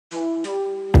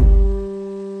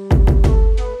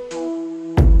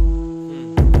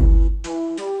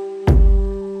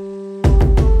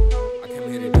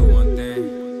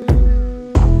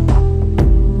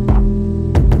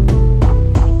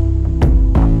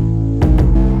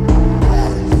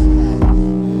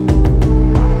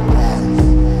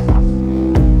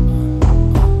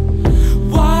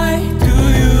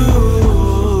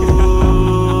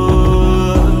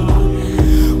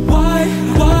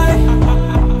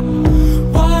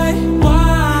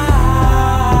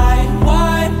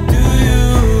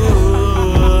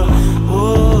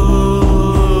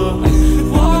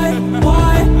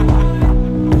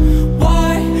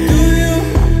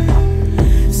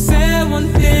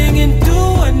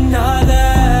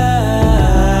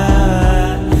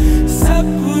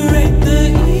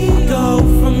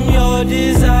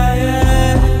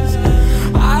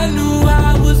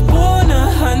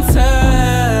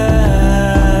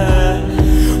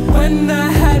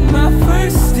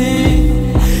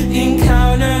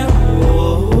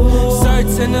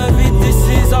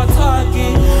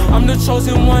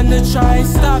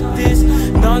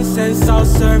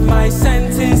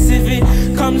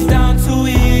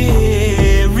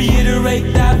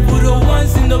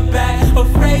back,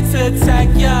 afraid to attack,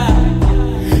 yeah.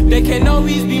 There can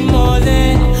always be more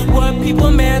than what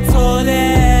people may have told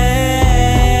them.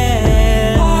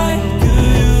 Why do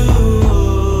you?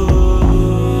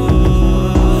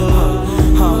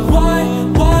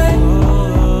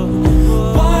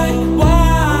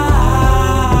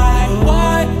 Why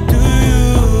do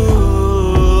you?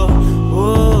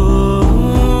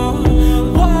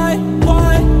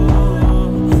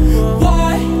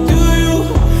 Why do you?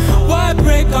 Why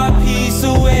break our peace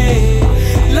away?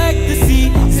 Like the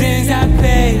seasons I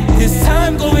play, this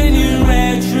time going in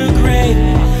retrograde.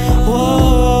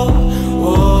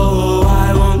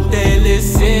 Why won't they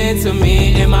listen to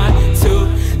me? Am I too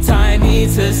tiny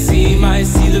to see? Might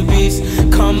see the beast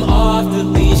come off the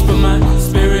leash, but my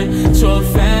spiritual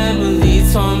family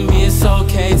told me it's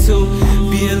okay to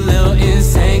be a little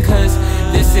insane, cause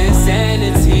this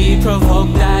insanity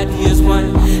provoked ideas.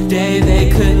 One day they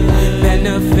could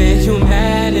benefit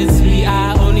humanity.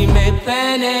 I only made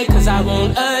plan A cause I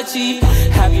won't achieve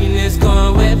happiness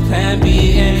going with plan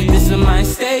B, and this is my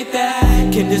state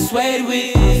that can dissuade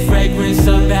with